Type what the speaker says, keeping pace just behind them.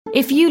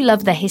If you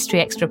love the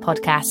History Extra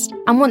podcast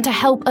and want to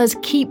help us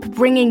keep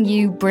bringing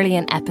you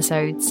brilliant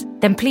episodes,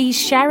 then please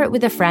share it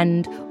with a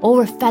friend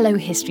or a fellow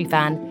history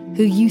fan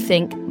who you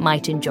think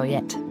might enjoy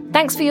it.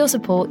 Thanks for your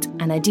support,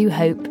 and I do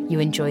hope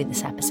you enjoy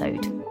this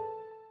episode.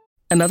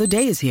 Another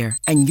day is here,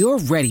 and you're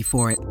ready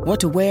for it. What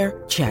to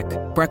wear? Check.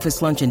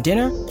 Breakfast, lunch, and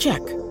dinner? Check.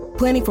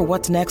 Planning for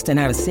what's next and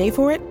how to save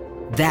for it?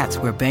 That's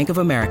where Bank of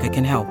America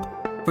can help.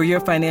 For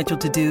your financial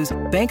to-dos,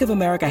 Bank of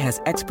America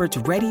has experts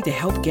ready to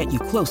help get you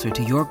closer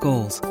to your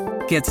goals.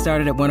 Get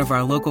started at one of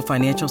our local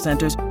financial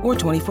centers or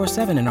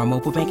 24/7 in our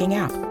mobile banking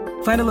app.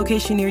 Find a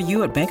location near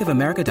you at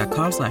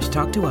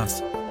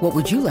bankofamerica.com/talktous. What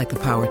would you like the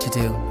power to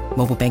do?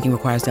 Mobile banking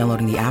requires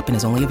downloading the app and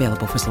is only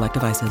available for select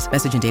devices.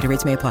 Message and data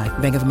rates may apply.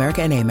 Bank of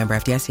America N.A., member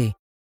FDIC.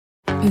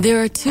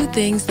 There are two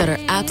things that are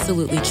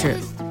absolutely true.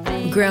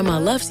 Grandma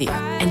loves you,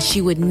 and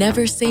she would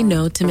never say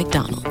no to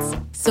McDonald's.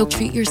 So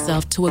treat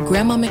yourself to a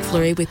Grandma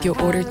McFlurry with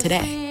your order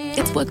today.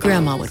 It's what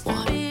Grandma would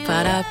want.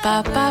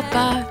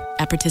 Ba-da-ba-ba-ba.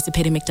 At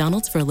participating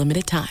McDonald's for a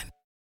limited time.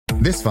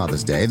 This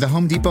Father's Day, the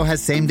Home Depot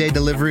has same-day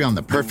delivery on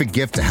the perfect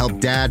gift to help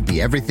Dad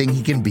be everything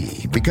he can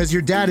be. Because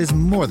your dad is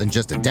more than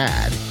just a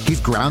dad.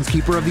 He's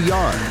groundskeeper of the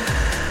yard,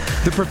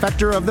 the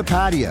perfecter of the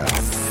patio,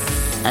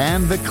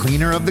 and the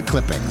cleaner of the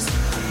clippings.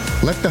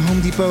 Let the Home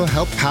Depot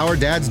help power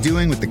Dad's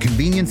doing with the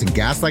convenience and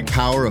gas-like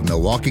power of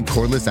Milwaukee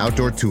cordless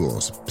outdoor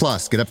tools.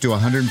 Plus, get up to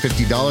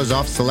 $150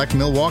 off select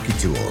Milwaukee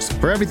tools.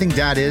 For everything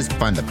Dad is,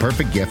 find the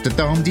perfect gift at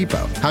the Home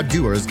Depot. How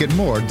doers get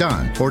more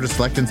done. Order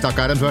select and stock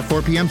items by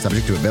 4 p.m.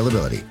 subject to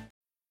availability.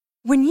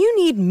 When you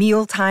need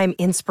mealtime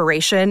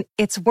inspiration,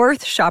 it's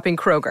worth shopping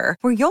Kroger,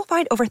 where you'll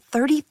find over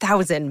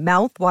 30,000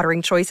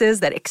 mouth-watering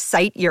choices that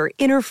excite your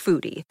inner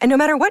foodie. And no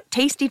matter what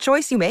tasty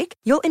choice you make,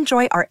 you'll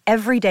enjoy our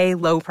everyday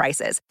low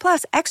prices,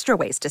 plus extra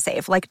ways to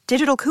save, like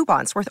digital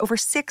coupons worth over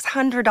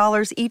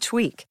 $600 each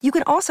week. You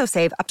can also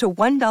save up to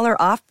 $1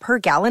 off per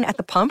gallon at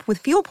the pump with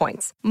fuel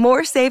points.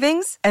 More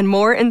savings and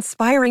more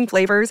inspiring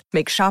flavors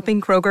make shopping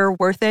Kroger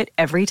worth it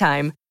every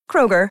time.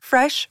 Kroger,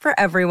 fresh for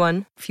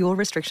everyone. Fuel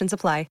restrictions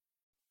apply.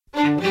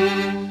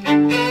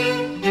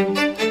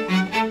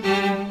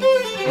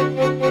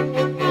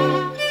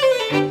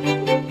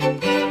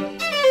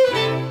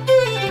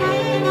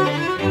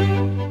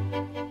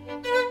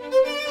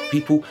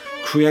 People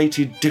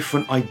created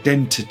different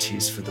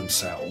identities for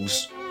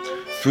themselves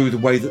through the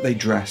way that they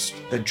dressed,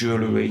 their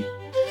jewellery,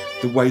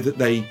 the way that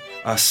they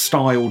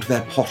styled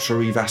their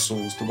pottery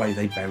vessels, the way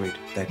they buried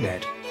their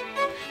dead.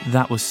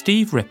 That was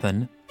Steve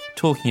Rippon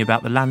talking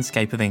about the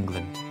landscape of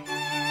England.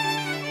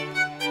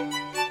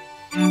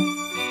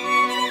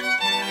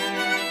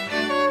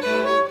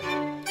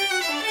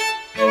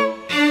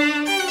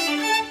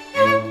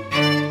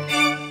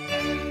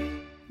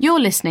 You're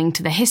listening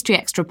to the History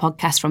Extra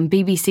podcast from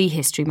BBC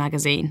History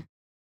Magazine.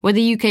 We're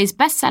the UK's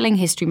best-selling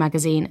history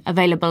magazine,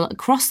 available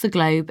across the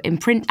globe in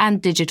print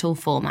and digital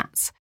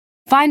formats.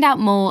 Find out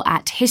more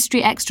at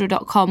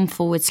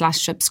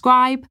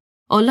historyextra.com/subscribe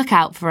or look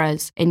out for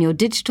us in your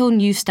digital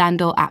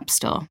newsstand or app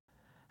store.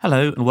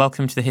 Hello and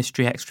welcome to the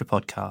History Extra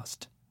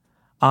podcast.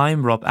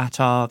 I'm Rob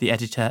Attar, the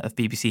editor of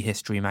BBC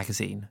History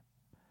Magazine.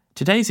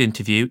 Today's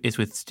interview is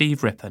with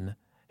Steve Rippon,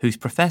 who's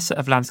Professor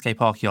of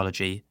Landscape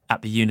Archaeology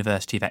at the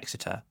University of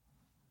Exeter.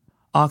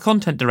 Our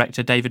content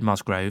director, David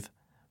Musgrove,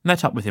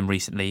 met up with him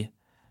recently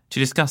to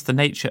discuss the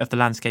nature of the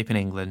landscape in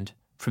England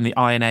from the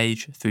Iron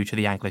Age through to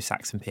the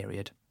Anglo-Saxon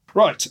period.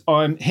 Right,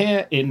 I'm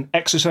here in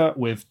Exeter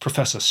with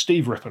Professor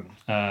Steve Rippon,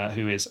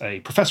 who is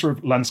a Professor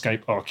of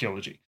Landscape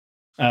Archaeology.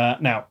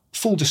 Now,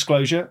 full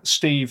disclosure,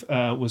 Steve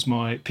was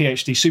my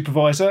PhD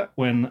supervisor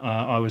when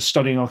I was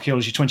studying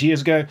archaeology 20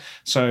 years ago,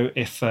 so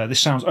if this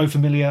sounds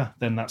unfamiliar,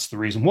 then that's the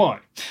reason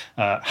why.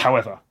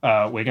 However,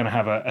 we're going to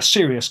have a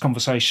serious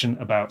conversation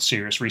about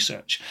serious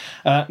research.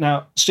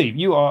 Now, Steve,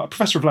 you are a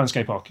Professor of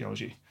Landscape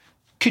Archaeology.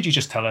 Could you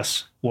just tell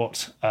us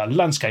what a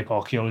landscape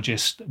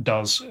archaeologist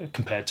does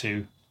compared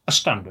to a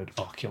standard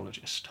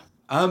archaeologist?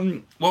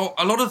 Well,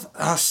 a lot of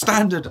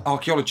standard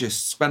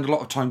archaeologists spend a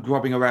lot of time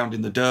grubbing around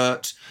in the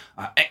dirt,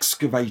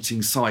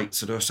 excavating sites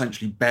that are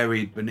essentially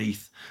buried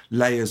beneath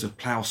layers of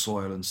plough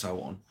soil and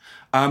so on.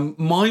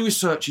 My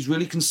research is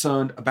really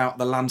concerned about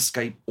the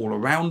landscape all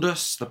around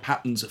us, the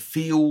patterns of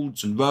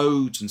fields and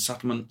roads and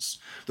settlements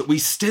that we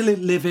still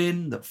live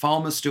in, that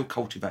farmers still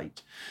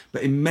cultivate,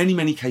 but in many,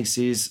 many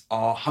cases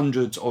are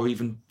hundreds or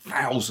even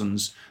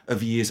thousands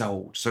of years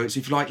old. So it's,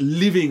 if you like,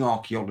 living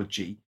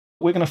archaeology.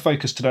 We're going to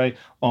focus today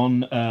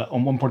on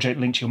one project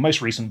linked to your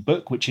most recent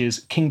book, which is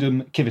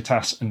Kingdom,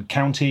 Civitas and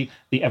County,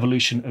 the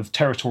Evolution of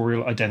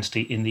Territorial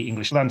Identity in the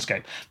English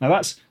Landscape. Now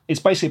it's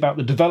basically about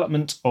the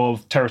development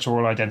of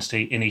territorial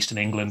identity in Eastern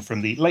England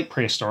from the late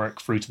prehistoric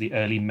through to the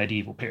early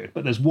medieval period.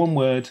 But there's one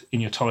word in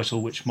your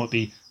title which might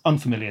be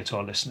unfamiliar to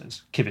our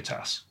listeners,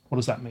 Civitas. What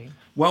does that mean?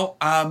 Well,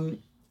 a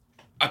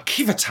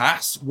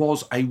civitas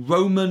was a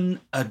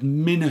Roman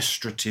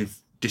administrative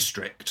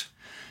district.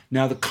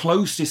 Now, the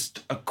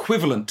closest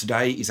equivalent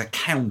today is a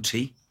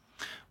county,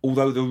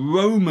 although the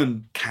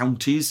Roman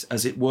counties,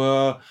 as it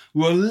were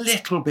a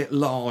little bit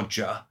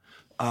larger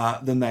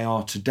than they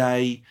are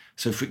today.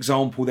 So, for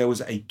example, there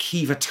was a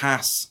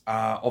civitas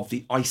of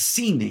the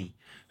Iceni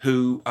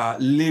who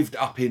lived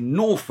up in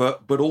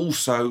Norfolk, but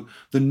also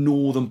the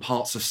northern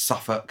parts of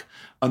Suffolk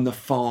and the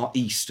far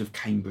east of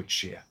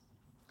Cambridgeshire.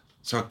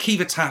 So a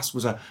civitas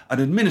was an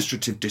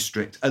administrative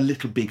district a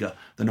little bigger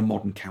than a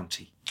modern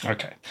county.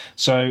 Okay,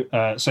 so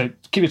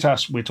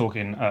civitas, we're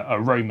talking a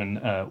Roman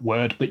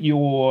word, but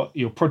your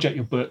project,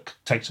 your book,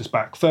 takes us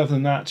back further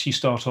than that. You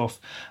start off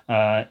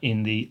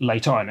in the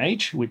Late Iron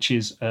Age, which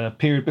is a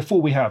period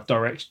before we have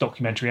direct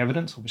documentary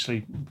evidence.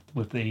 Obviously,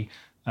 with the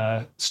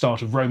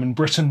start of Roman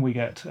Britain, we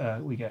get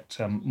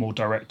more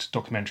direct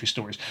documentary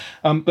stories.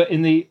 But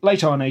in the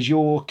Late Iron Age,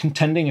 you're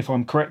contending, if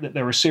I'm correct, that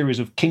there are a series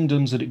of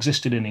kingdoms that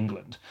existed in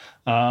England.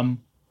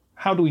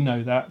 How do we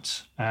know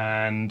that,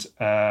 and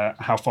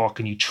how far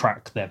can you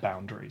track their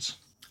boundaries?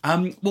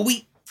 Well,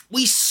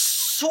 we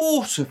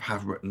sort of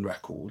have written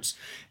records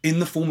in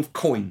the form of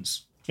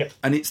coins. Yep.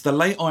 And it's the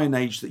Late Iron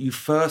Age that you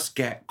first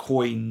get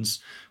coins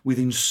with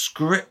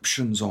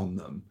inscriptions on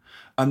them,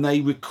 and they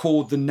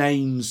record the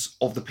names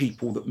of the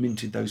people that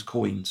minted those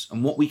coins.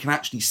 And what we can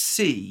actually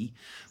see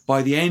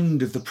by the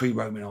end of the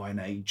pre-Roman Iron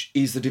Age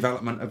is the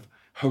development of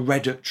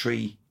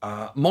hereditary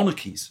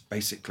monarchies,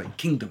 basically,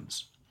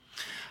 kingdoms.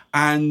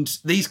 And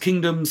these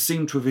kingdoms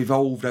seem to have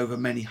evolved over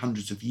many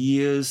hundreds of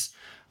years.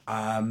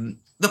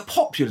 The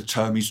popular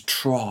term is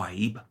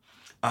tribe,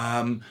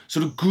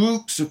 sort of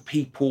groups of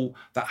people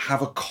that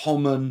have a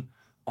common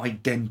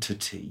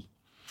identity.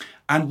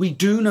 And we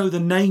do know the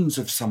names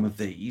of some of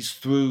these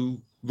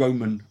through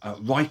Roman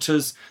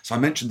writers. So I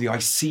mentioned the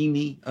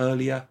Iceni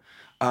earlier.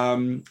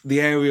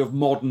 The area of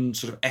modern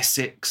sort of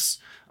Essex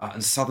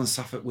and southern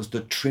Suffolk was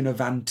the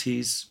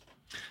Trinovantes.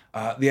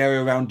 The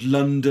area around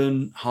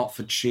London,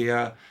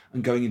 Hertfordshire,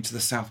 and going into the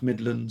South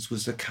Midlands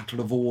was the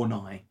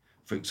Catalavorni,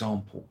 for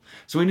example.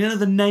 So we know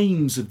the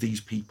names of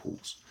these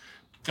peoples.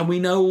 And we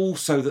know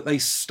also that they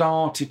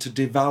started to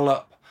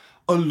develop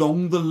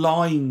along the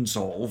lines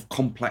of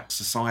complex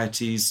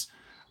societies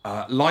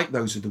like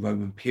those of the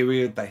Roman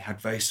period. They had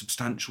very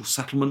substantial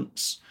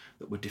settlements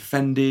that were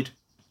defended.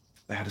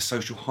 They had a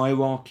social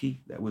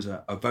hierarchy. There was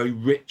a very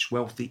rich,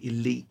 wealthy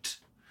elite.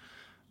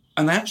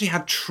 And they actually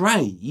had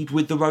trade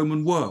with the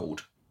Roman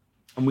world.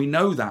 And we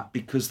know that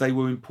because they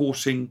were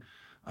importing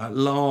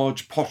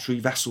large pottery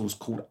vessels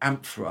called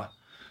amphora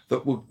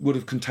that would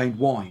have contained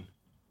wine.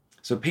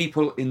 So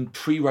people in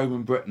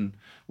pre-Roman Britain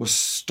were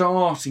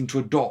starting to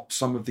adopt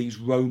some of these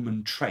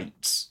Roman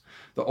traits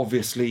that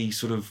obviously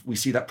sort of, we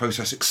see that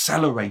process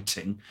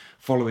accelerating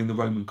following the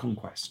Roman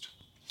conquest.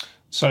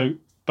 So,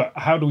 but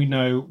how do we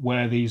know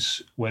where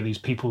these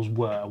peoples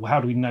were? How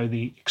do we know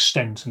the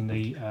extent and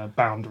the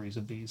boundaries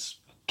of these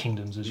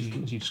kingdoms as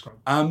you described?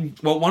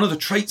 Well, one of the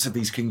traits of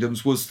these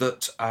kingdoms was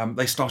that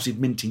they started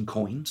minting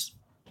coins.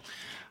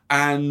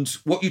 And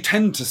what you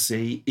tend to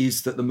see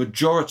is that the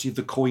majority of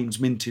the coins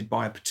minted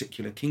by a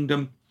particular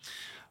kingdom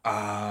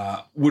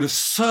would have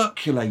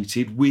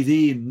circulated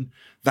within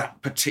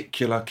that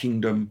particular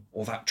kingdom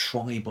or that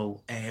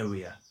tribal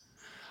area.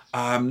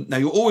 Now,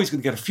 you're always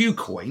going to get a few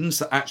coins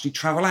that actually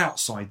travel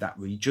outside that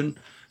region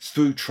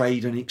through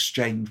trade and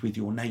exchange with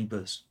your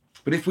neighbours.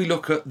 But if we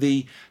look at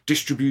the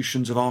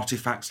distributions of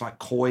artefacts like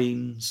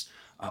coins,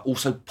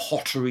 also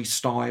pottery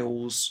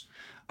styles,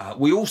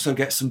 we also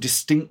get some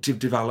distinctive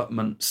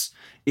developments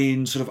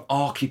in sort of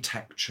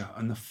architecture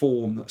and the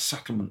form that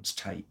settlements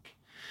take.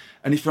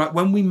 And if like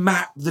when we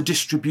map the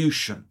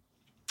distribution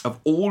of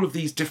all of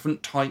these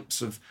different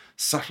types of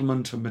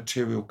settlement and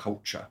material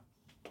culture,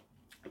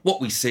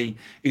 what we see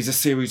is a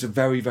series of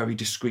very, very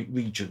discrete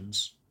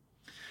regions.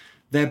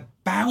 Their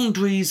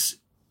boundaries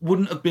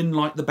wouldn't have been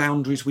like the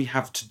boundaries we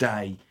have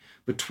today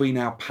between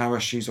our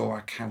parishes or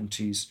our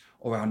counties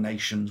or our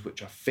nations,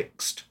 which are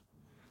fixed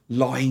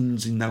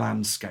lines in the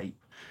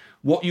landscape.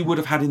 What you would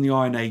have had in the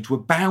Iron Age were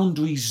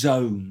boundary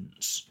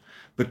zones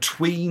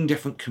between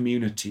different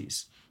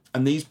communities.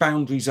 And these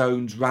boundary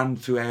zones ran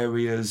through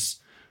areas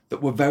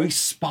that were very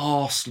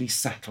sparsely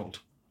settled.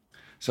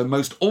 So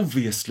most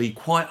obviously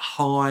quite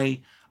high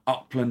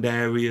upland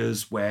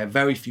areas where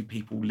very few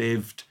people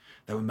lived.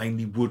 They were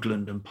mainly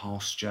woodland and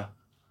pasture.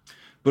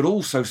 But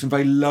also some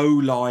very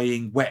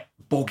low-lying, wet,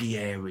 boggy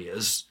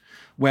areas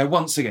where,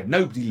 once again,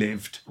 nobody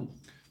lived.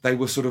 They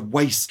were sort of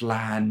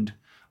wasteland,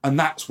 and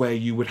that's where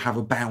you would have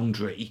a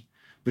boundary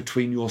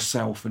between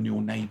yourself and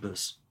your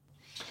neighbours.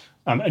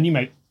 And you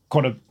make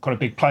quite a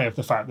big play of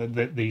the fact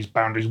that these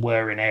boundaries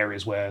were in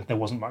areas where there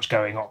wasn't much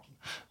going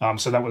on.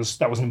 So that was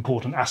an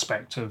important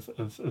aspect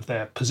of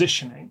their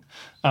positioning.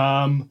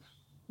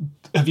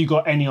 Have you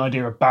got any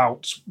idea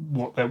about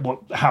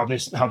how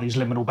these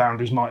liminal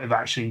boundaries might have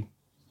actually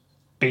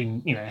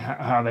been? You know,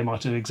 how they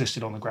might have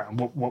existed on the ground.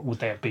 What would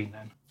they have been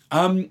then?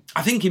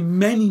 I think in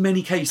many,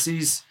 many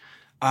cases,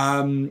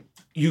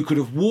 you could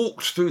have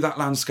walked through that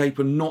landscape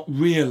and not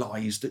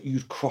realised that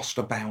you'd crossed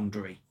a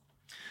boundary.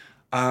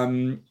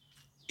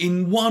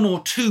 In one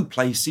or two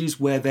places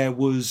where there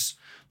was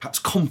perhaps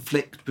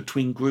conflict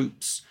between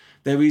groups,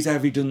 there is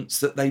evidence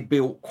that they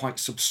built quite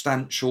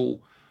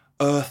substantial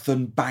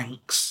earthen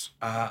banks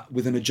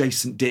with an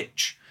adjacent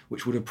ditch,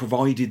 which would have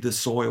provided the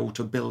soil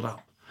to build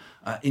up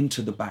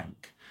into the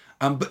bank.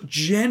 But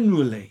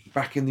generally,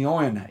 back in the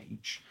Iron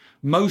Age,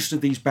 most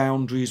of these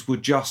boundaries were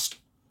just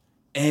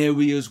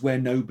areas where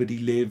nobody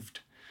lived.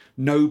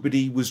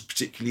 Nobody was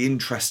particularly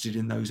interested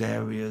in those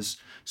areas.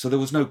 So there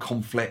was no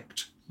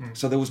conflict.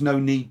 So there was no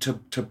need to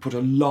put a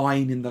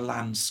line in the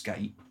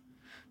landscape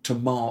to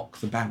mark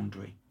the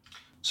boundary.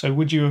 So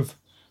would you have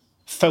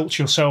felt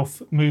yourself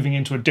moving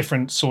into a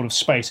different sort of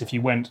space if you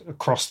went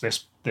across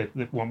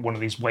one of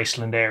these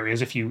wasteland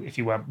areas? If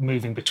you were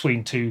moving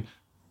between two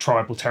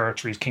tribal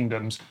territories,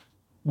 kingdoms,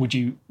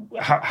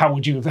 how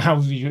would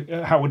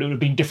it have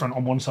been different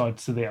on one side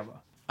to the other?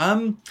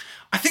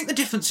 I think the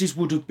differences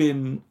would have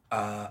been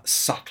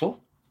subtle.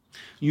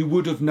 You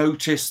would have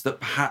noticed that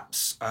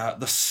perhaps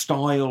the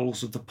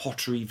styles of the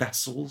pottery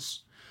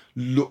vessels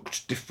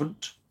looked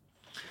different.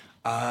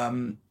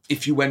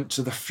 If you went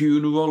to the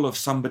funeral of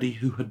somebody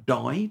who had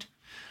died,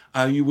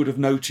 you would have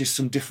noticed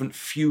some different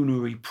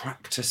funerary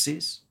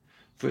practices,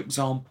 for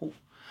example.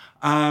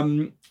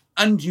 And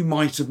you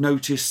might have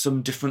noticed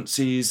some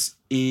differences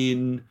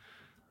in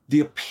the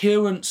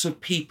appearance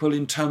of people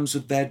in terms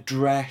of their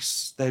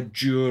dress, their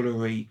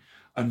jewellery,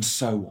 and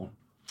so on.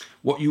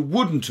 What you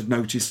wouldn't have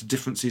noticed are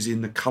differences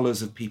in the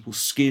colours of people's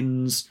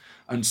skins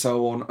and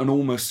so on, and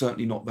almost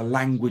certainly not the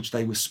language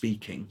they were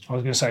speaking. I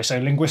was going to say, so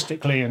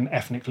linguistically and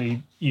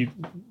ethnically,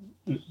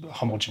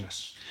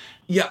 homogenous.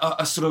 Yeah,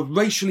 a sort of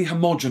racially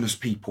homogenous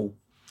people,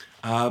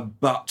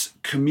 but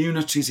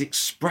communities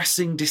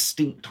expressing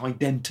distinct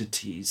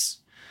identities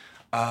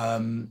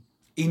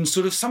in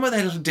sort of some of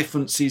their little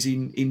differences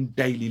in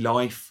daily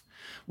life.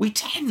 We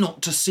tend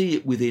not to see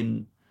it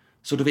within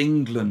sort of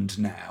England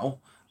now.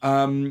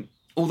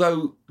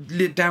 Although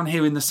down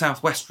here in the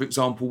southwest, for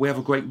example, we have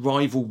a great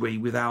rivalry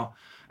with our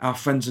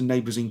friends and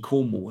neighbours in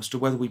Cornwall as to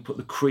whether we put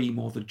the cream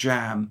or the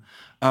jam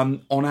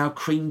on our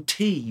cream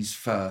teas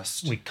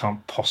first. We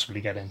can't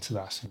possibly get into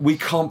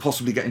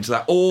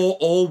that.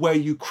 Or where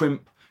you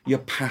crimp your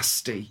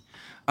pasty.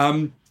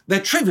 They're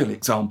trivial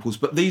examples,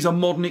 but these are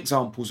modern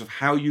examples of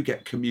how you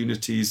get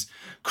communities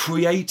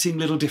creating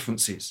little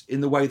differences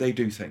in the way they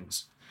do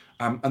things.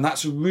 And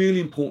that's a really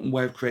important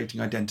way of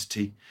creating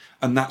identity.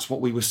 And that's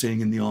what we were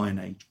seeing in the Iron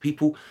Age.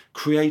 People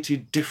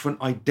created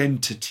different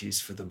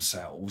identities for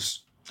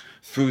themselves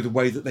through the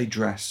way that they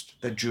dressed,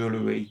 their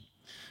jewellery,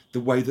 the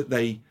way that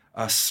they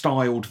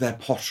styled their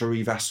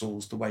pottery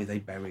vessels, the way they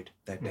buried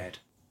their dead.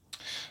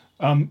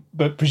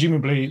 But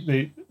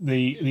presumably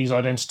these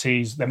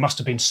identities, there must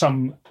have been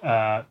some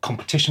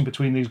competition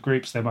between these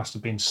groups. There must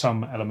have been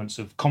some elements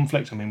of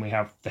conflict. I mean, we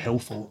have the hill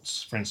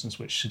forts, for instance,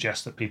 which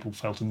suggest that people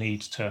felt a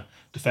need to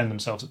defend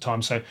themselves at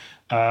times. So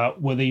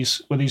were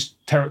these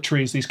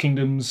territories, these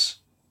kingdoms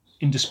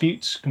in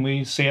dispute? Can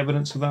we see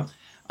evidence of that?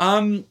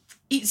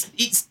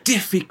 It's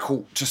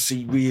difficult to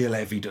see real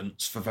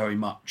evidence for very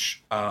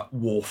much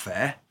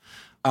warfare.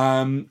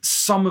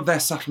 Some of their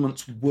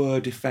settlements were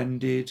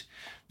defended.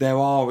 There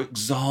are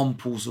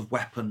examples of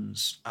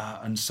weapons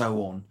and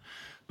so on.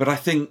 But I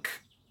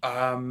think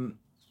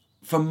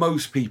for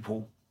most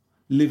people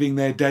living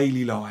their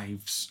daily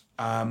lives,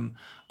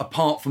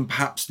 apart from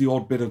perhaps the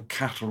odd bit of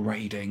cattle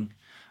raiding,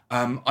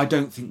 I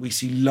don't think we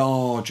see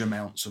large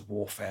amounts of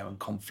warfare and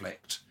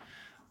conflict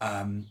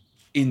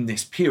in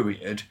this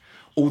period,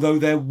 although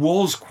there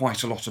was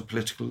quite a lot of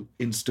political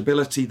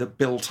instability that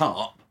built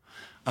up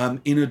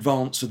in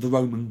advance of the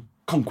Roman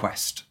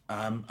conquest.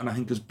 And I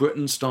think as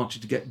Britain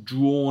started to get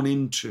drawn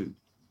into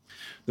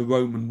the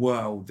Roman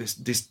world, this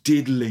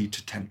did lead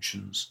to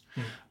tensions.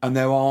 And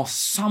there are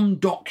some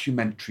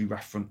documentary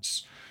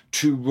reference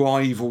to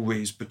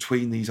rivalries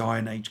between these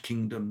Iron Age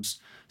kingdoms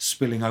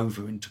spilling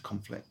over into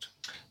conflict.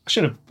 I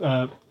should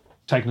have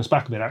taken us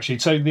back a bit, actually.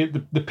 So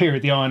the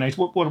period, the Iron Age,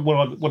 what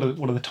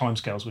are the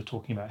timescales we're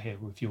talking about here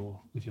with your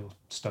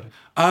study?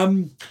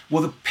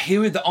 Well, the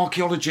period that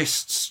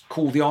archaeologists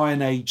call the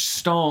Iron Age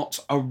starts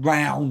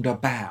around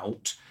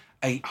about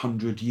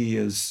 800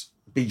 years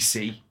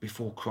BC,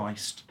 before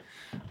Christ.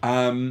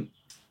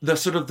 The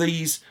sort of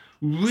these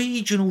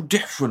regional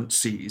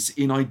differences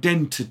in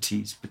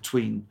identities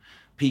between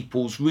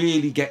peoples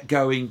really get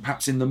going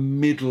perhaps in the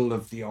middle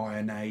of the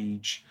Iron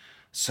Age,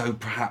 so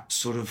perhaps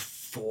sort of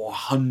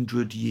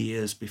 400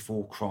 years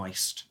before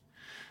Christ.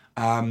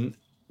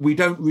 We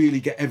don't really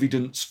get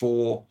evidence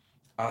for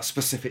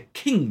specific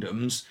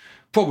kingdoms,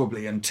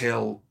 probably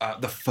until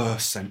the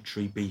 1st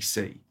century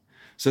BC.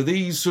 So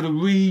these sort of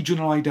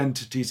regional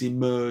identities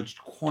emerged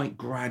quite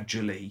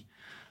gradually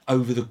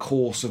over the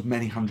course of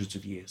many hundreds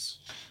of years.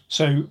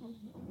 So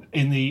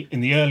in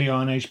the early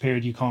Iron Age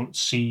period, you can't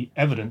see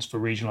evidence for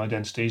regional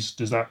identities.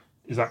 Does that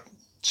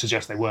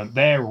suggest they weren't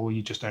there, or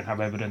you just don't have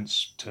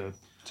evidence to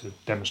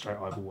demonstrate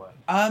either way?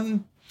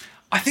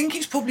 I think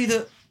it's probably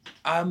that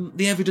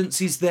the evidence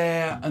is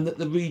there, and that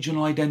the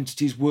regional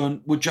identities were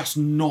just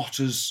not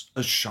as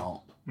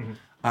sharp.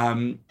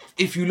 Mm-hmm.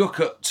 If you look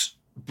at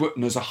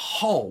Britain as a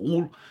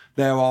whole,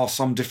 there are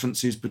some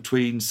differences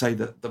between, say,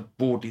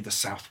 broadly the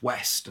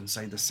southwest and,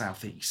 say, the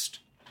southeast.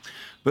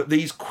 But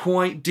these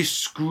quite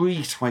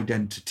discrete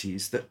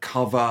identities that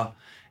cover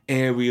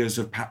areas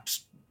of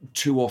perhaps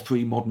 2 or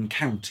 3 modern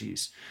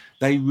counties,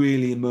 they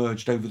really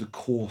emerged over the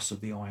course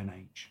of the Iron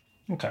Age.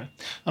 Okay,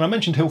 and I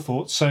mentioned hill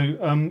forts.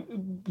 So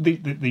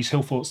these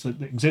hill forts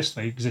that exist,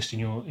 they exist in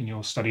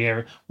your study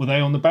area. Were they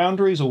on the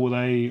boundaries, or were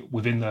they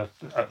within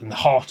in the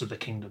heart of the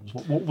kingdoms?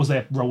 What was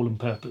their role and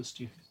purpose,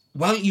 do you think?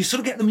 Well, you sort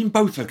of get them in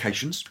both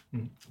locations.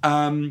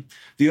 The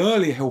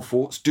earlier hill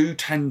forts do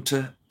tend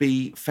to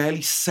be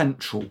fairly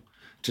central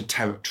to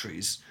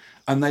territories,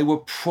 and they were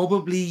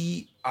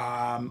probably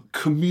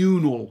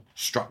communal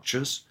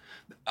structures.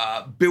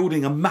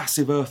 Building a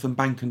massive earthen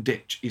bank and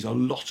ditch is a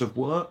lot of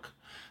work,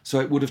 so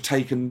it would have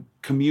taken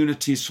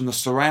communities from the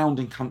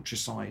surrounding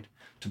countryside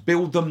to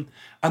build them,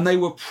 and they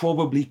were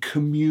probably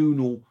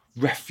communal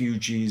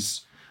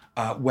refuges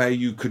where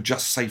you could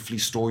just safely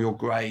store your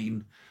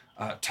grain,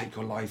 take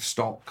your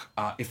livestock.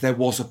 If there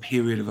was a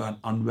period of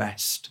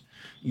unrest,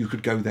 you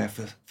could go there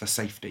for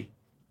safety.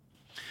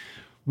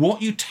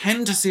 What you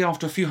tend to see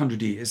after a few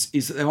hundred years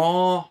is that there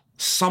are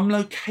some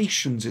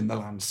locations in the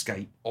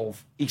landscape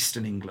of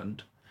eastern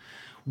England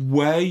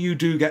where you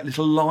do get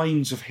little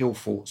lines of hill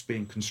forts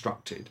being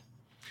constructed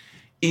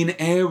in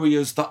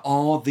areas that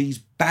are these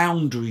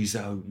boundary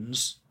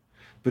zones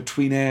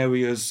between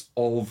areas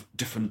of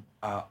different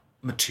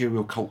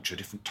material culture,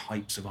 different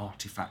types of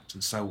artifacts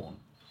and so on.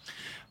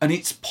 And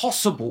it's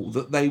possible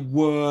that they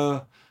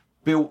were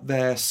built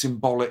there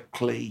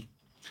symbolically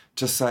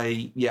to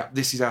say, yeah,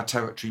 this is our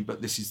territory,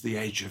 but this is the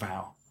edge of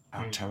our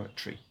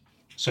territory.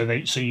 So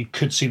you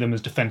could see them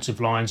as defensive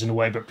lines in a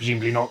way, but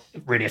presumably not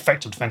really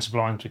effective defensive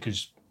lines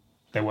because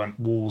there weren't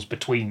walls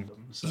between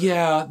them. So.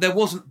 Yeah, there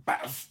wasn't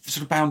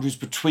sort of boundaries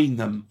between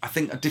them. I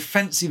think a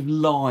defensive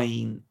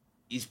line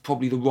is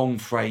probably the wrong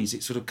phrase.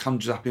 It sort of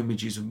conjures up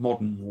images of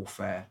modern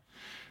warfare.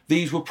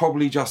 These were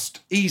probably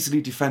just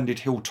easily defended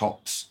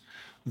hilltops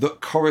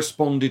that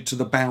corresponded to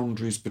the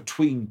boundaries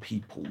between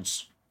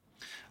peoples.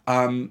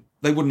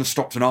 They wouldn't have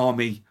stopped an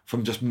army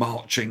from just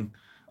marching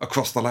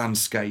across the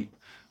landscape,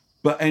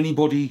 but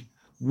anybody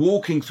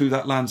walking through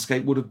that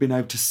landscape would have been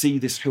able to see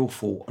this hill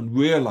fort and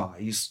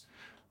realise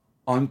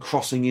I'm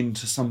crossing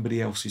into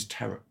somebody else's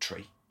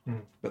territory.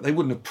 But they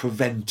wouldn't have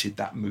prevented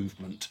that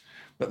movement,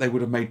 but they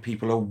would have made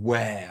people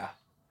aware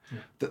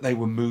that they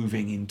were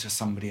moving into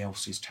somebody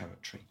else's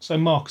territory. So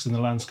markers in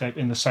the landscape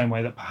in the same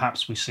way that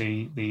perhaps we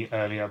see the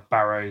earlier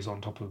barrows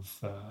on top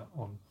of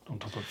on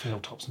top of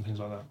hilltops and things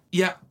like that.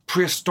 Yeah,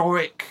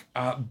 prehistoric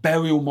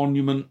burial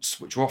monuments,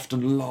 which are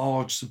often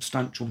large,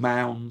 substantial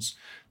mounds.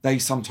 They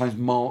sometimes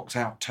marked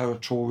out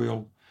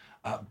territorial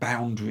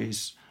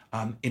boundaries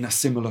in a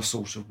similar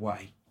sort of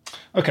way.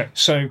 Okay,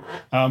 so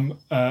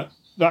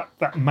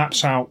that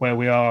maps out where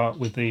we are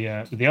with the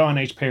Iron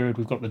Age period.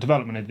 We've got the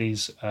development of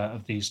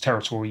these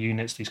territorial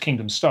units, these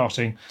kingdoms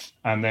starting,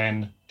 and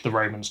then the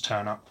Romans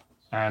turn up,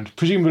 and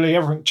presumably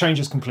everything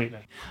changes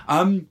completely.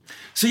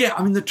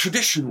 The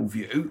traditional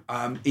view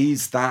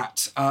is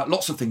that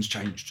lots of things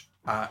changed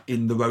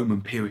in the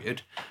Roman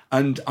period,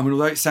 and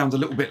although it sounds a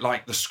little bit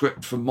like the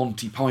script from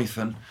Monty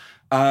Python,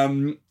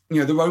 the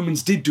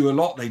Romans did do a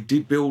lot. They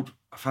did build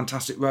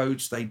fantastic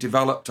roads. They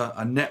developed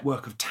a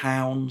network of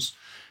towns.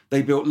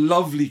 They built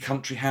lovely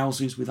country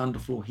houses with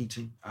underfloor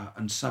heating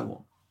and so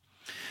on.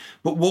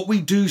 But what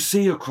we do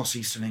see across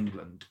eastern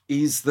England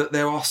is that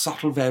there are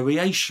subtle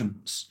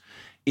variations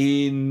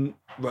in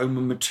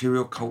Roman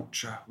material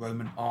culture,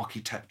 Roman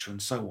architecture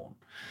and so on.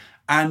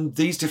 And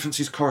these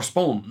differences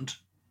correspond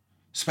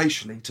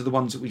spatially to the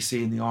ones that we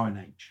see in the Iron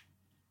Age.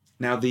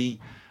 Now, the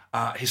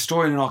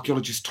historian and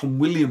archaeologist Tom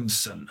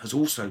Williamson has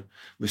also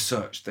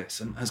researched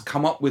this and has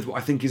come up with what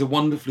I think is a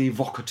wonderfully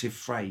evocative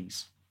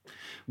phrase,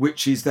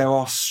 which is there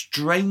are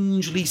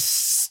strangely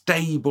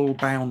stable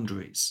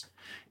boundaries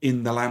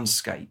in the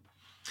landscape.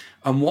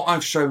 And what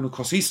I've shown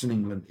across eastern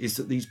England is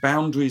that these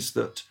boundaries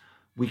that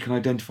we can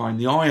identify in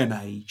the Iron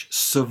Age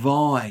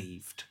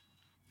survived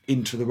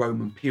into the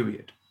Roman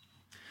period.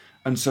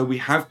 And so we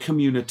have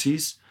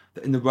communities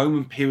that in the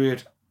Roman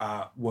period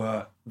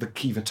were the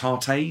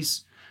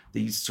civitates,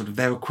 these sort of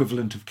their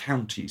equivalent of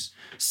counties,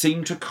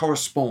 seem to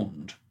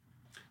correspond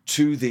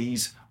to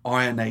these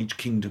Iron Age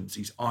kingdoms,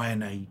 these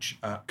Iron Age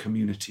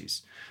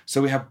communities.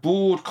 So we have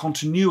broad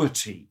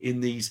continuity in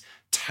these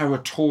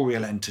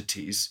territorial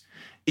entities,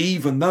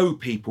 even though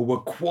people were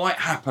quite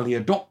happily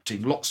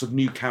adopting lots of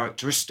new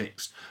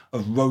characteristics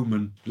of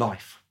Roman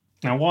life.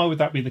 Now, why would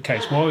that be the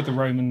case? Why would the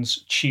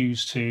Romans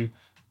choose to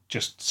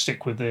just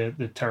stick with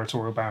the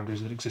territorial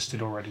boundaries that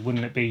existed already?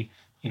 Wouldn't it be,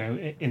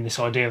 in this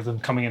idea of them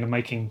coming in and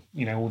making,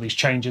 all these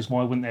changes,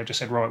 why wouldn't they have just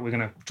said, right, we're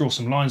going to draw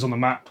some lines on the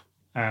map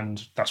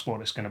and that's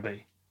what it's going to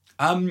be?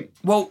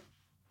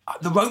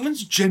 The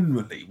Romans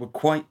generally were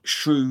quite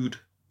shrewd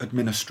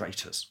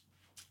administrators.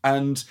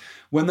 And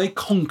when they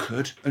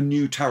conquered a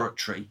new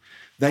territory,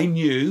 they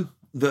knew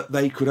that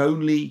they could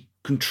only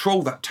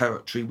control that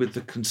territory with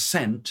the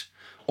consent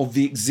of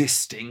the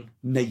existing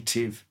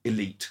native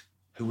elite,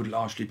 who would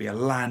largely be a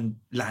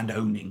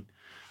land-owning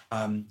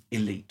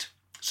elite.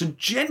 So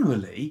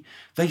generally,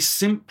 they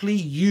simply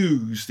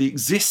use the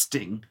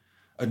existing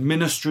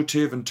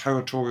administrative and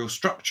territorial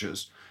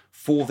structures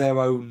for their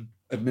own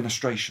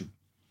administration.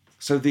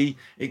 So the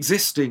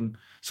existing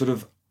sort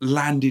of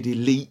landed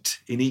elite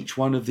in each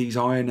one of these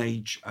Iron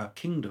Age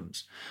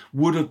kingdoms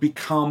would have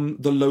become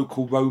the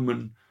local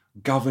Roman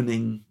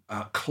governing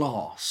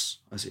class,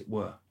 as it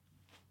were.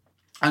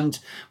 And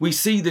we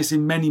see this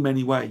in many,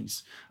 many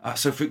ways.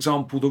 So, for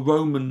example, the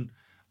Roman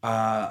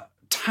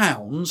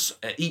towns,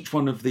 each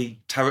one of the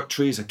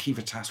territories, a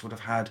civitas would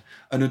have had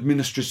an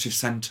administrative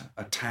centre,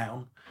 a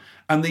town,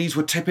 and these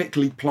were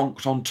typically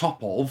plonked on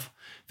top of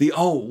the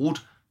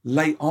old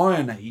late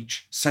Iron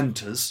Age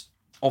centres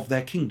of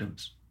their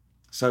kingdoms.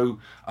 So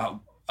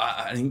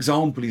an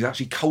example is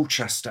actually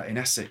Colchester in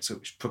Essex,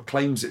 which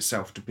proclaims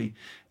itself to be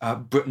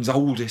Britain's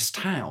oldest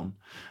town.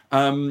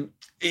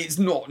 It's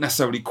not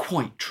necessarily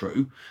quite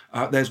true.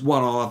 There's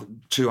one or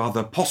two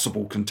other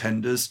possible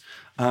contenders.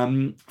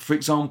 For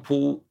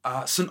example,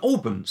 St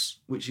Albans,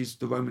 which is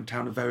the Roman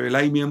town of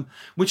Verulamium,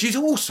 which is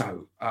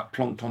also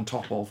plonked on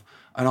top of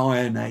an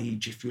Iron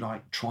Age, if you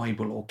like,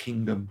 tribal or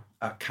kingdom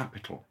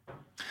capital.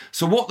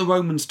 So what the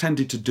Romans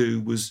tended to do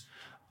was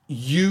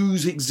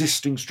use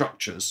existing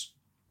structures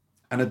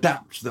and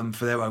adapt them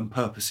for their own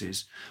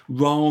purposes,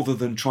 rather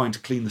than trying to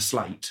clean the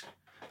slate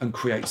and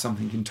create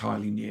something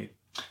entirely new.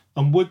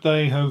 And would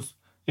they have,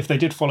 if they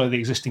did follow the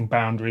existing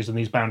boundaries, and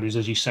these boundaries,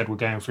 as you said, were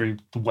going through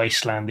the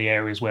wasteland, the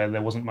areas where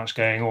there wasn't much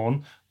going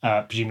on,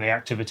 presumably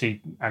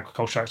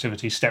agricultural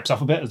activity steps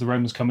up a bit as the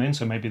Romans come in,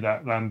 so maybe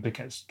that land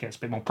gets a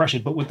bit more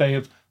pressured, but would they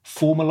have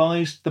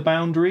formalised the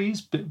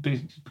boundaries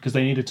because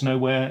they needed to know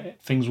where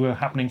things were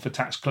happening for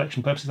tax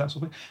collection purposes, that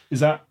sort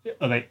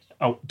of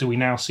thing? Do we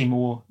now see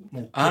more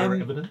clear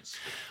evidence?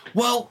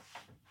 Well,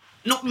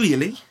 not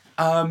really.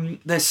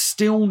 There's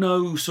still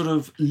no sort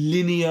of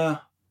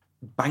linear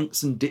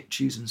banks and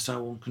ditches and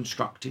so on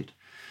constructed.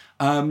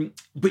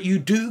 But you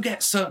do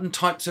get certain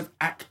types of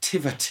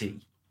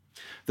activity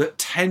that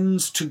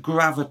tends to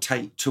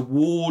gravitate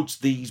towards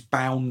these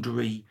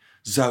boundary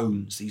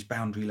zones, these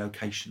boundary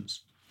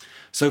locations.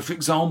 So, for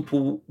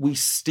example, we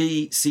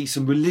see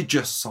some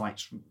religious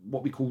sites,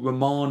 what we call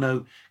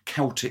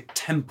Romano-Celtic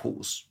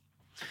temples,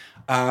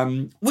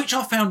 which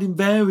are found in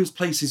various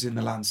places in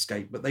the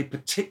landscape, but they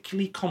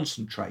particularly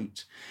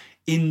concentrate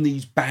in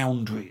these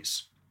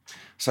boundaries.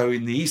 So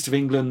in the east of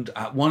England,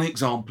 one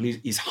example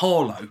is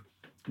Harlow,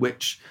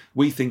 which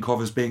we think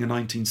of as being a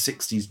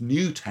 1960s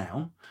new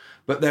town.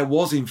 But there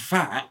was, in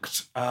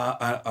fact,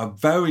 a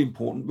very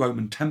important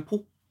Roman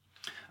temple,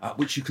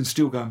 which you can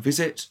still go and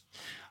visit.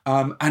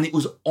 And it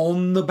was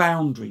on the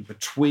boundary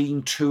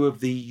between two of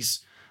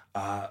these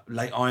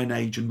late Iron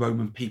Age and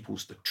Roman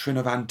peoples, the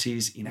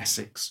Trinovantes in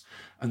Essex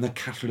and the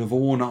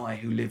Catalavorni,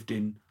 who lived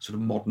in sort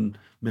of modern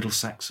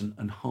Middlesex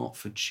and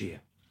Hertfordshire.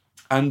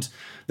 And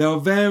there are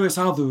various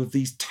other of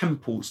these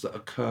temples that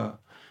occur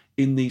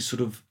in these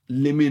sort of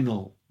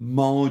liminal,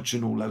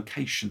 marginal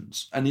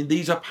locations. And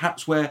these are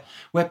perhaps where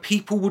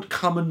people would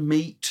come and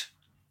meet.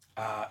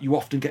 You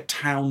often get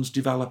towns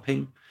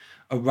developing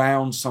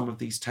around some of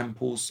these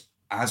temples,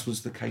 as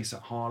was the case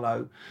at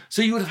Harlow.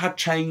 So you would have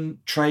had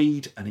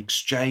trade and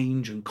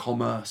exchange and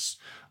commerce,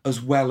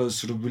 as well as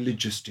sort of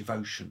religious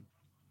devotion.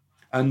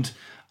 And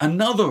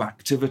another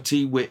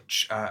activity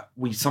which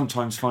we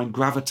sometimes find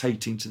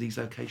gravitating to these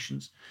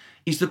locations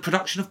is the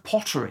production of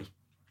pottery.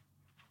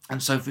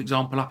 And so, for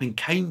example, up in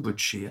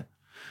Cambridgeshire,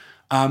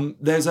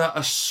 there's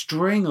a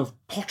string of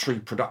pottery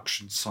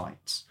production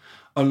sites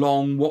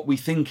along what we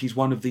think is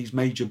one of these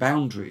major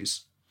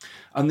boundaries.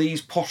 And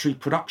these pottery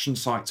production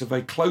sites are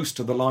very close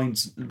to the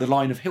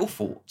line of hill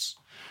forts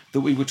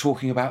that we were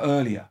talking about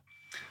earlier.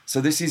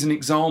 So this is an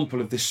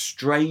example of this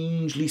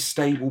strangely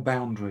stable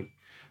boundary.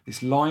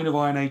 This line of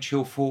Iron Age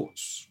hill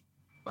forts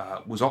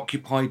was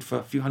occupied for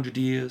a few hundred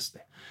years.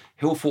 The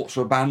hill forts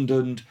were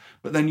abandoned,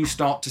 but then you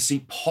start to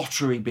see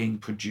pottery being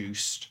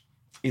produced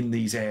in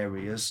these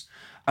areas.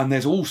 And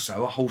there's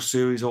also a whole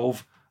series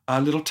of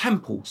little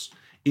temples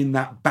in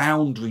that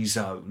boundary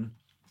zone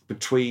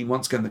between,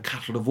 once again, the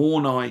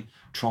Catalavorni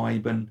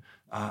tribe and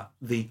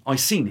the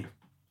Iceni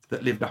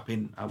that lived up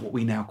in what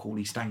we now call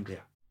East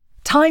Anglia.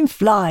 Time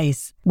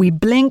flies. We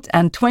blinked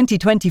and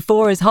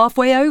 2024 is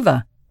halfway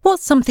over.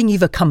 What's something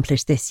you've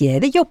accomplished this year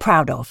that you're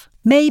proud of?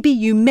 Maybe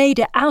you made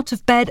it out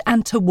of bed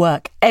and to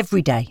work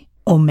every day.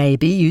 Or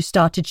maybe you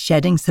started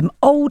shedding some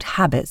old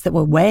habits that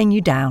were weighing you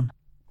down.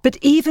 But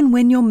even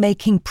when you're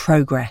making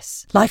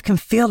progress, life can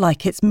feel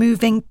like it's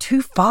moving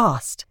too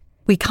fast.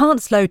 We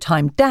can't slow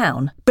time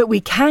down, but we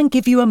can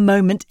give you a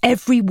moment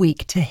every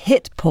week to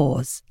hit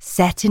pause,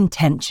 set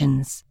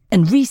intentions,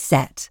 and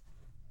reset.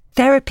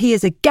 Therapy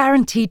is a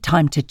guaranteed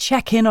time to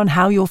check in on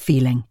how you're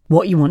feeling,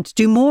 what you want to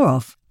do more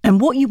of, and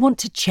what you want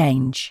to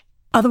change.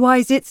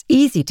 Otherwise, it's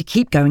easy to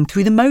keep going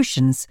through the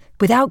motions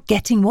without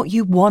getting what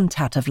you want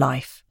out of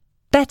life.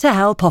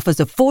 BetterHelp offers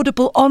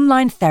affordable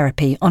online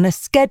therapy on a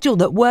schedule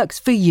that works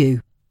for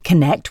you.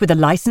 Connect with a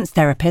licensed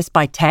therapist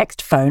by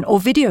text, phone, or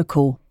video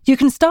call. You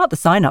can start the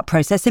sign-up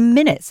process in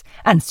minutes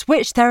and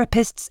switch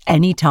therapists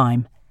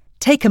anytime.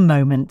 Take a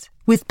moment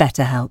with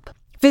BetterHelp.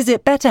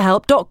 Visit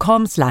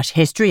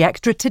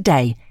betterhelp.com/historyextra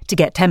today to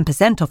get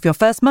 10% off your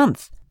first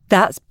month.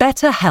 That's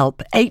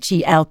BetterHelp,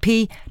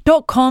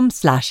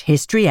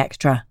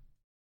 HELP.com/historyextra.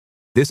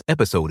 This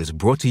episode is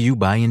brought to you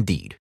by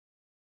Indeed.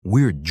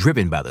 We're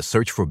driven by the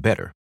search for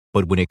better,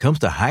 but when it comes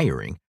to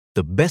hiring,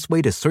 the best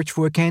way to search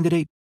for a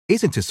candidate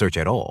isn't to search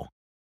at all.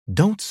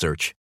 Don't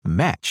search,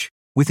 match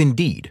with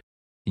Indeed.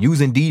 Use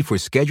Indeed for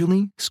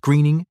scheduling,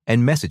 screening,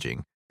 and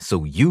messaging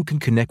so you can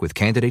connect with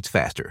candidates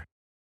faster.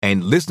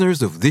 And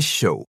listeners of this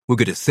show will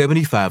get a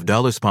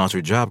 $75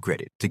 sponsored job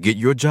credit to get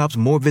your jobs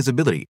more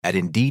visibility at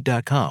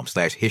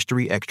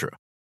Indeed.com/historyextra.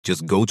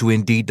 Just go to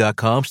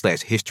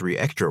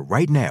Indeed.com/historyextra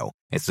right now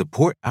and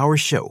support our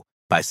show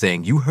by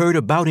saying you heard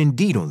about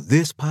Indeed on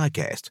this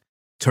podcast.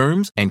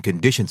 Terms and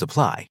conditions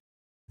apply.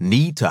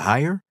 Need to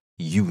hire?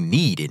 You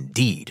need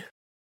Indeed.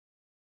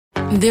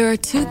 There are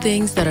two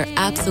things that are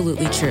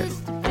absolutely true.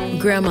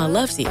 Grandma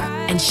loves you,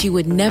 and she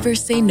would never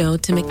say no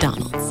to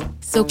McDonald's.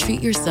 So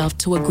treat yourself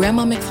to a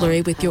Grandma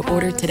McFlurry with your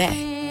order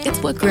today. It's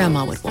what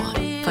Grandma would want.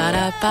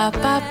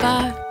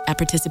 Ba-da-ba-ba-ba. At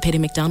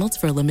participating McDonald's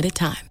for a limited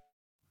time.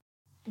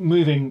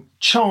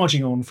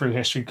 Charging on through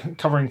history,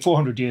 covering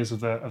 400 years of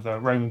the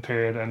Roman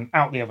period, and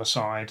out the other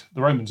side, the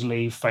Romans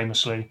leave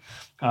famously,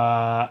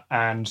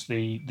 and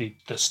the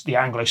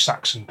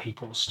Anglo-Saxon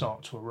peoples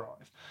start to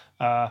arrive.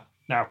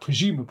 Now,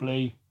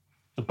 presumably,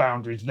 the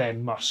boundaries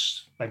then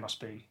must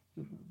be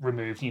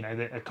removed. You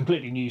know, a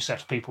completely new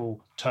set of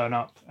people turn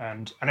up,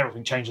 and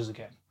everything changes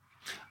again.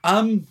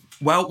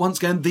 Well, once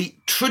again, the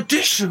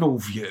traditional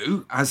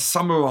view, as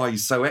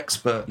summarised so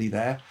expertly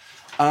there,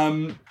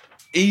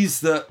 is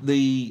that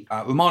the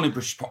Romani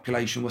British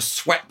population was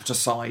swept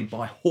aside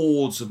by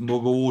hordes of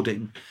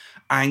marauding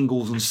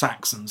Angles and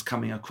Saxons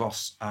coming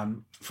across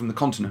from the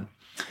continent.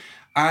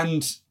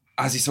 And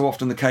as is so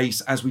often the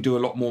case, as we do a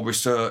lot more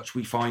research,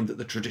 we find that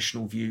the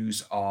traditional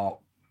views are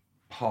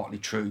partly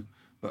true,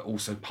 but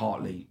also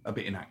partly a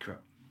bit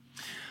inaccurate.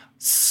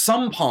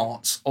 Some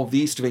parts of the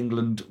east of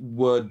England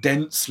were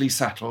densely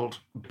settled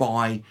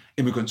by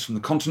immigrants from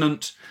the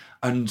continent,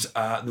 and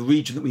the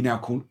region that we now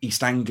call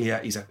East Anglia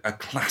is a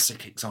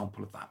classic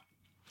example of that.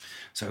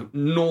 So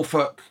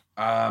Norfolk,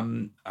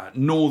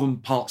 northern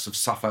parts of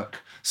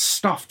Suffolk,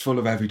 stuffed full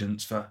of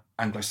evidence for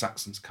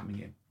Anglo-Saxons coming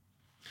in.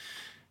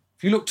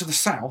 If you look to the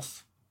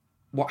south,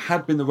 what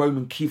had been the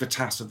Roman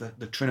civitas of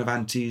the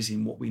Trinovantes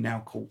in what we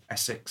now call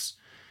Essex,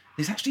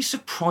 there's actually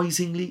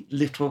surprisingly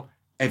little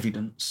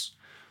evidence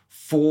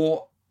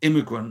for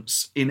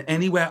immigrants in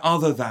anywhere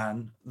other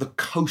than the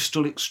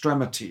coastal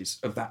extremities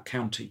of that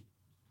county.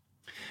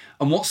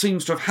 And what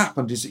seems to have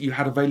happened is that you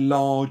had a very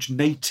large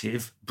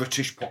native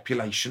British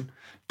population,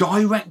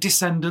 direct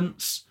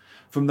descendants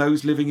from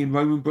those living in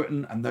Roman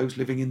Britain and those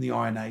living in the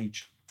Iron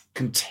Age,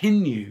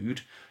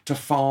 continued to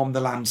farm the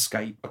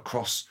landscape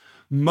across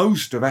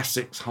most of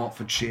Essex,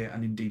 Hertfordshire,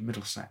 and indeed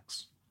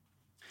Middlesex.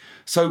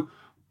 So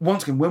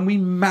once again, when we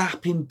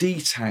map in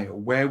detail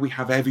where we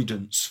have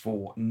evidence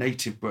for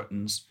native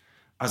Britons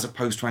as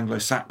opposed to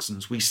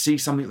Anglo-Saxons, we see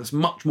something that's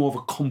much more of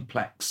a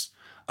complex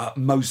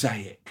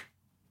mosaic.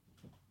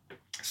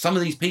 Some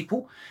of these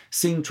people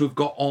seem to have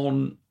got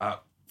on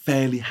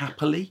fairly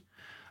happily,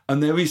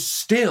 and there is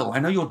still, I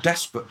know you're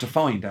desperate to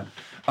find a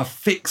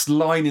fixed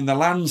line in the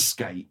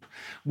landscape.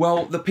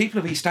 Well, the people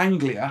of East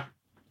Anglia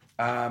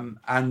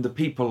and the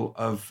people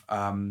of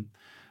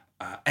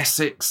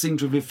Essex seem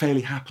to have lived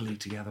fairly happily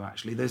together,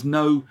 actually. There's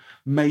no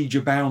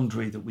major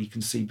boundary that we can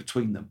see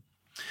between them.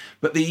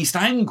 But the East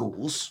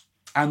Angles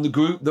and the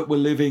group that were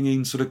living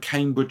in sort of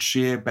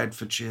Cambridgeshire,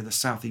 Bedfordshire, the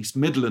South East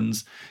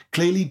Midlands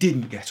clearly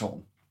didn't get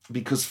on,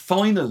 because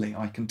finally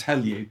I can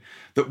tell you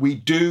that we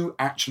do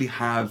actually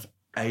have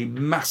a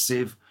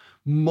massive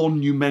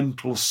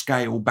monumental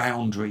scale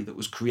boundary that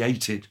was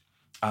created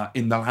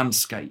in the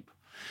landscape.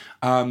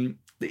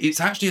 It's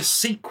actually a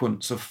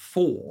sequence of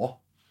 4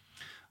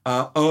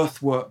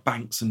 earthwork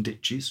banks and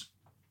ditches.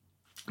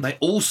 They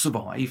all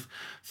survive.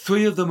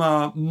 3 of them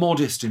are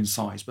modest in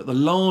size, but the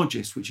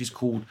largest, which is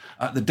called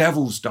the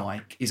Devil's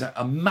Dyke, is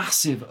a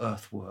massive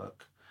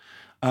earthwork.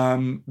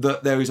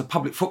 That there is a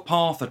public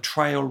footpath, a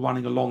trail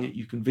running along it,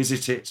 you can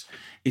visit it.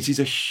 It is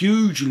a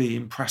hugely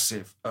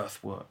impressive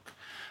earthwork.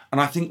 And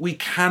I think we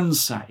can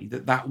say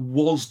that that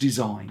was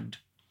designed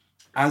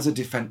as a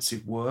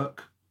defensive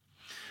work.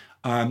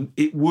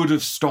 It would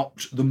have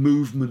stopped the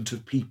movement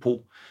of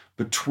people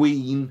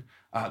between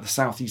the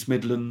South East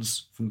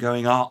Midlands from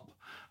going up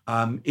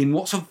in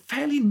what's a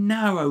fairly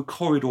narrow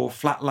corridor of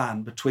flat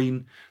land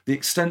between the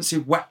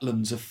extensive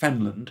wetlands of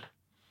Fenland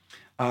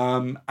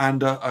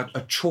and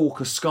a chalk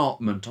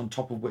escarpment on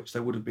top of which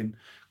there would have been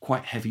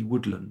quite heavy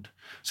woodland.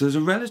 So there's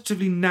a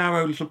relatively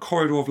narrow little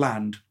corridor of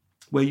land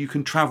where you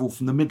can travel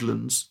from the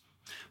Midlands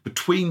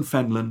between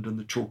Fenland and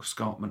the chalk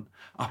escarpment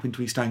up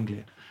into East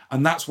Anglia.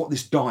 And that's what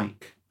this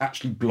dyke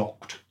actually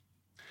blocked.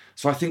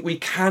 So I think we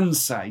can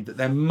say that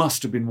there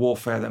must have been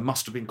warfare, there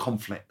must have been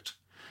conflict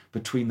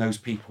between those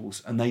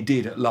peoples, and they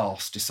did at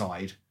last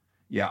decide,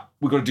 yeah,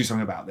 we've got to do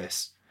something about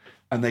this.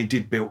 And they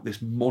did build this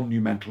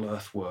monumental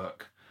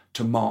earthwork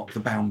to mark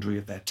the boundary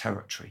of their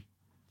territory.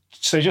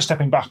 So just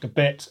stepping back a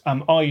bit,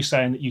 are you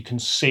saying that you can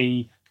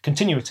see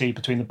continuity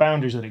between the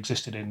boundaries that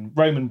existed in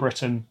Roman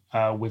Britain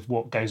with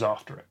what goes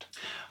after it?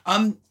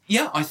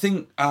 Yeah, I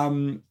think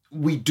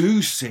we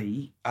do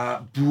see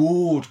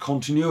broad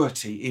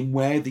continuity in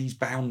where these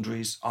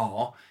boundaries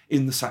are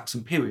in the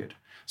Saxon period.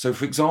 So,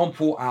 for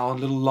example, our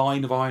little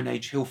line of Iron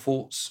Age hill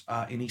forts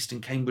in eastern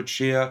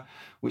Cambridgeshire,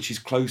 which is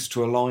close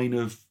to a line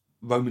of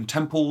Roman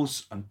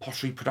temples and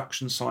pottery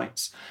production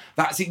sites,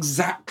 that's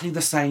exactly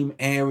the same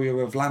area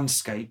of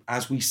landscape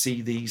as we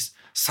see these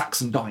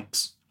Saxon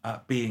dykes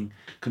being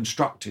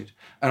constructed.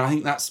 And I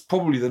think that's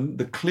probably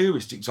the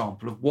clearest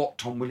example of what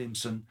Tom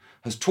Williamson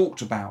has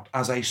talked about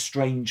as a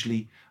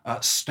strangely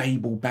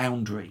stable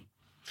boundary.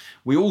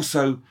 We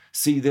also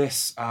see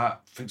this,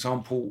 for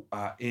example,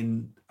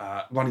 in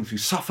running through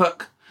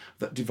Suffolk,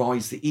 that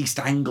divides the East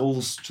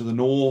Angles to the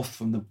north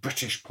from the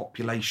British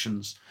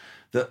populations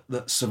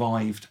that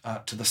survived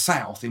to the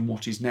south in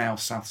what is now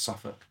South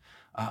Suffolk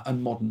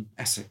and modern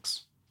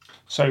Essex.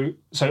 So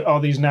are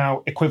these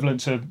now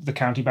equivalent to the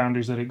county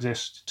boundaries that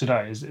exist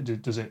today?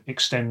 Does it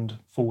extend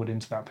forward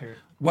into that period?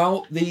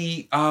 Well,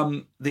 the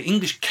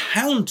English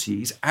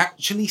counties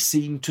actually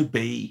seem to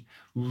be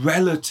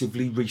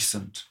relatively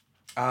recent.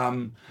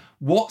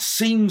 What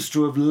seems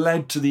to have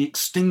led to the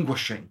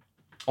extinguishing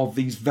of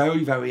these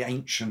very, very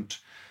ancient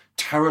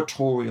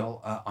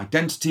territorial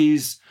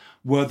identities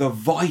were the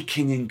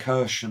Viking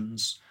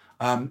incursions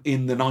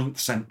in the 9th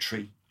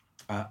century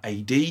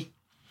AD.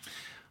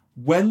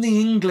 When the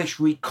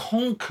English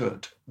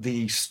reconquered the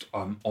east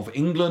of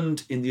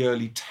England in the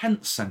early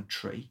 10th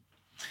century,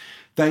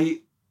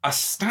 they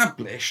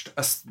established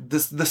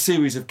the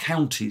series of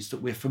counties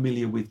that we're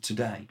familiar with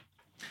today.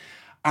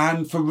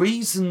 And for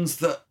reasons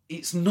that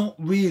it's not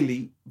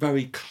really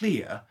very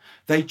clear,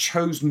 they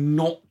chose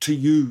not to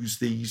use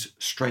these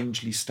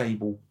strangely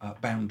stable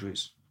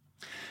boundaries.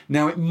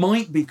 Now, it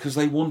might be because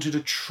they wanted to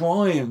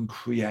try and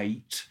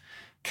create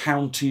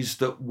counties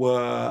that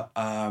were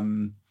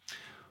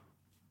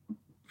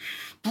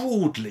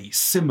broadly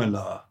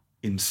similar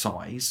in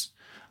size,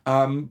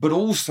 but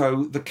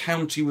also the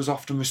county was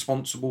often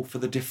responsible for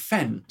the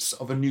defence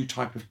of a new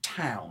type of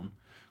town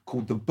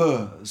called the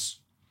burhs.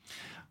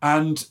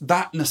 And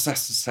that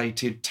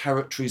necessitated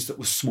territories that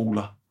were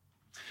smaller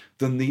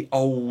than the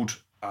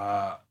old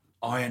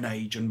Iron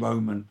Age and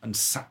Roman and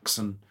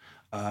Saxon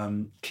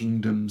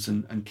kingdoms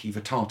and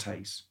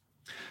civitates.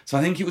 So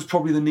I think it was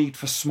probably the need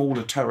for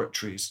smaller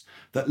territories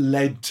that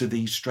led to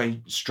these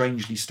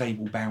strangely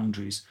stable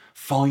boundaries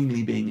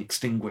finally being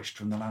extinguished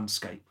from the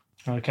landscape.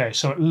 Okay,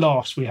 so at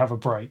last we have a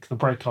break. The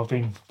break I've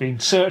been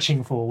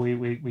searching for,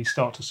 we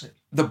start to see.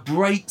 The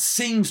break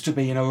seems to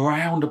be in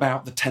around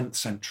about the 10th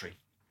century.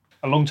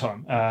 A long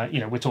time.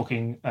 We're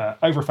talking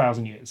over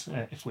 1,000 years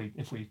if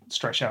we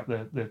stretch out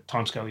the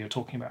timescale you're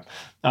talking about.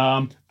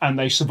 And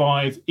they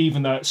survive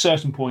even though at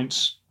certain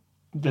points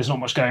there's not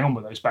much going on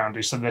with those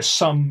boundaries. So there's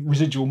some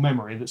residual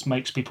memory that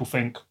makes people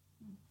think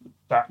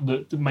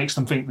that makes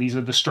them think these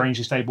are the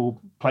strangely stable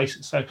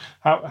places. So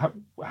how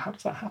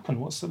does that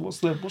happen? What's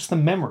the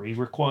memory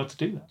required to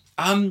do that?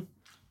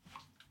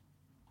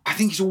 I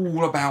think it's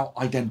all about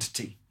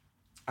identity,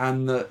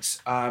 and that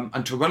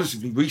until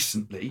relatively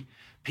recently,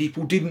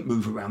 people didn't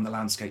move around the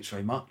landscapes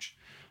very much.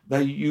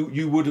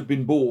 You would have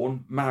been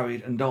born,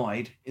 married, and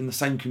died in the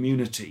same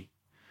community.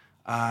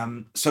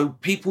 So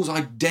people's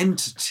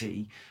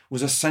identity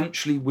was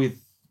essentially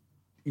with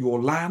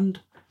your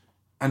land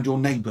and your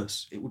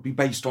neighbours. It would be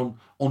based on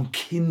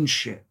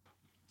kinship,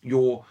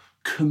 your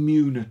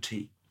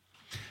community.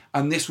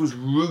 And this was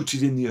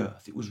rooted in the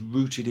earth. It was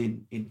rooted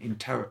in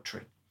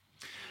territory.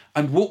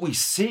 And what we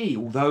see,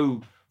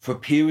 although for a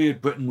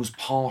period Britain was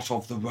part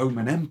of the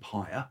Roman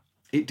Empire,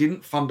 it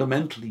didn't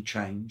fundamentally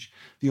change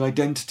the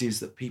identities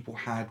that people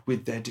had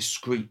with their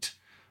discrete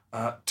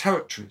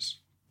territories.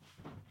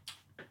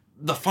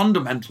 The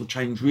fundamental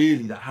change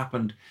really that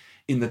happened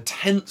in the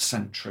 10th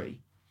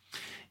century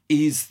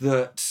is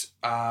that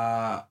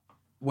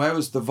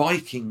whereas the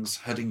Vikings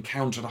had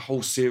encountered a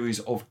whole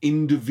series of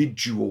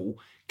individual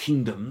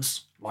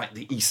kingdoms, like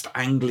the East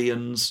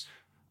Anglians,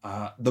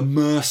 the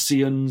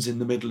Mercians in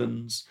the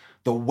Midlands,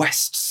 the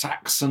West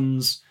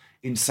Saxons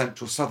in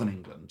central southern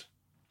England,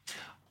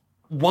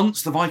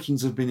 once the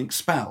Vikings had been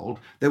expelled,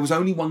 there was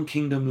only one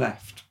kingdom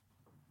left.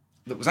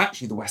 That was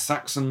actually the West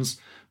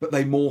Saxons, but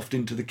they morphed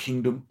into the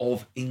Kingdom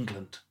of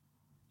England.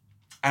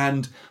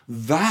 And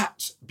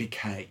that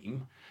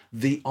became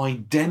the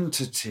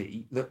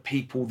identity that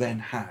people then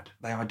had.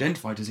 They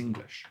identified as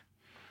English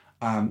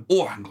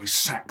or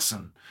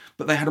Anglo-Saxon,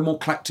 but they had a more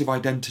collective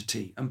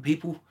identity. And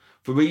people,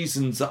 for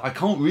reasons that I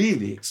can't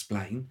really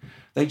explain,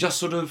 they just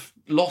sort of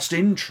lost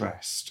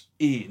interest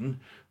in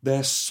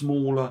their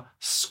smaller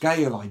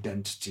scale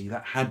identity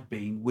that had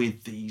been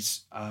with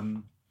these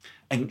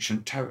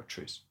ancient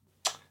territories.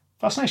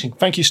 Fascinating.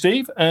 Thank you,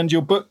 Steve. And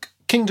your book,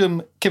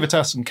 Kingdom,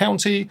 Civitas and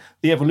County,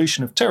 The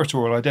Evolution of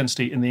Territorial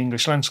Identity in the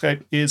English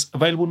Landscape, is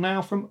available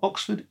now from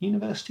Oxford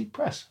University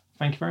Press.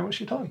 Thank you very much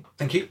for your time.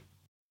 Thank you.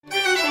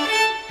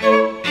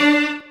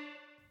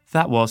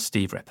 That was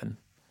Steve Rippon.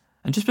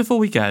 And just before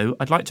we go,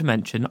 I'd like to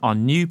mention our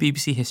new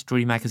BBC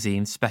History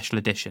magazine special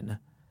edition,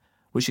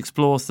 which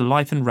explores the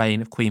life and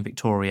reign of Queen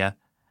Victoria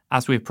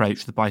as we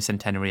approach the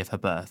bicentenary of her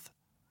birth.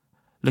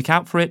 Look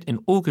out for it in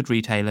all good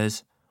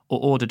retailers or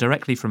order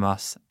directly from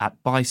us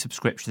at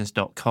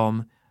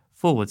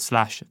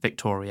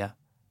buysubscriptions.com/Victoria.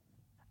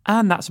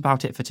 And that's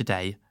about it for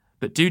today,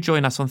 but do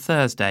join us on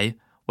Thursday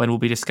when we'll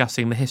be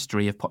discussing the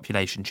history of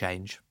population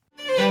change.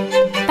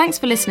 Thanks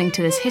for listening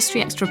to this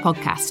History Extra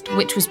podcast,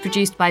 which was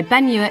produced by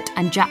Ben Hewitt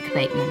and Jack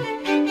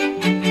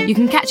Bateman. You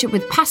can catch up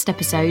with past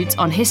episodes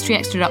on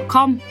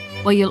historyextra.com,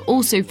 where you'll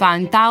also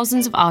find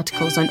thousands of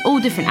articles on all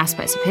different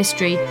aspects of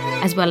history,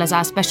 as well as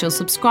our special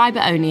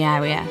subscriber-only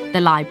area,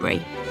 the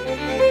library.